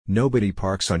Nobody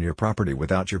parks on your property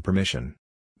without your permission.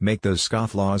 Make those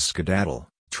scofflaws skedaddle.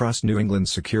 Trust New England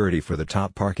Security for the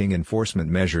top parking enforcement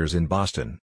measures in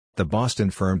Boston. The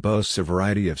Boston firm boasts a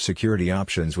variety of security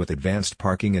options with advanced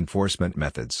parking enforcement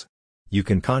methods. You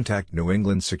can contact New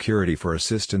England Security for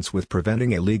assistance with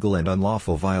preventing illegal and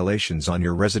unlawful violations on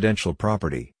your residential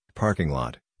property, parking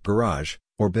lot, garage,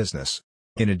 or business.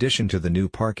 In addition to the new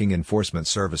parking enforcement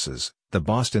services, the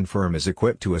Boston firm is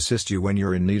equipped to assist you when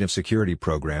you're in need of security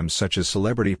programs such as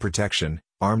celebrity protection,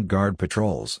 armed guard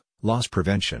patrols, loss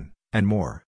prevention, and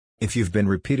more. If you've been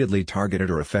repeatedly targeted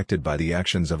or affected by the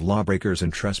actions of lawbreakers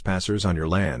and trespassers on your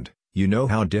land, you know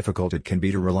how difficult it can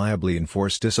be to reliably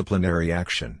enforce disciplinary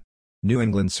action. New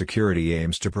England Security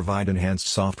aims to provide enhanced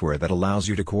software that allows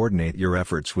you to coordinate your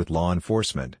efforts with law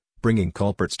enforcement, bringing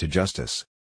culprits to justice.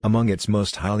 Among its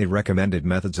most highly recommended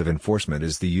methods of enforcement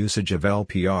is the usage of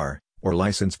LPR, or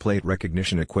license plate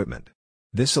recognition equipment.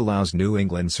 This allows New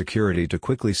England Security to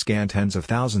quickly scan tens of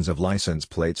thousands of license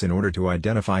plates in order to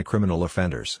identify criminal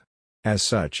offenders. As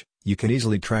such, you can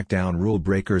easily track down rule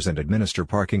breakers and administer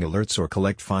parking alerts or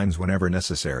collect fines whenever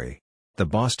necessary. The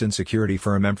Boston security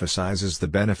firm emphasizes the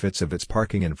benefits of its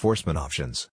parking enforcement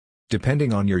options.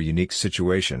 Depending on your unique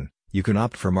situation, you can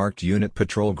opt for marked unit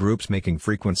patrol groups making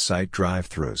frequent site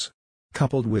drive-thrus.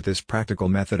 Coupled with this practical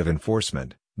method of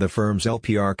enforcement, the firm's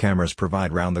LPR cameras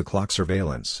provide round-the-clock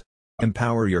surveillance.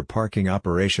 Empower your parking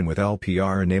operation with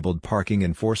LPR-enabled parking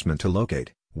enforcement to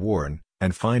locate, warn,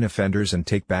 and fine offenders and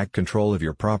take back control of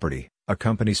your property, a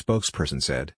company spokesperson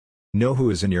said. Know who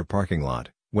is in your parking lot,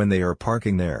 when they are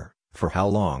parking there, for how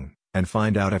long, and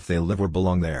find out if they live or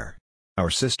belong there. Our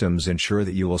systems ensure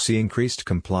that you will see increased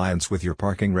compliance with your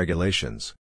parking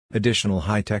regulations. Additional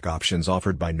high-tech options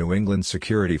offered by New England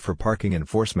Security for parking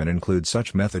enforcement include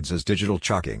such methods as digital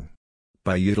chalking.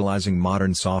 By utilizing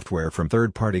modern software from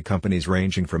third-party companies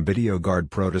ranging from VideoGuard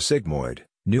Pro to Sigmoid,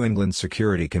 New England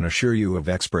Security can assure you of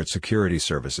expert security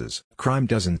services. Crime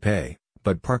doesn't pay,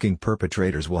 but parking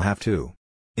perpetrators will have to.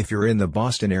 If you're in the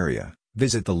Boston area,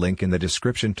 visit the link in the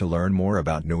description to learn more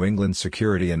about New England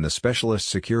Security and the specialist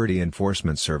security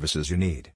enforcement services you need.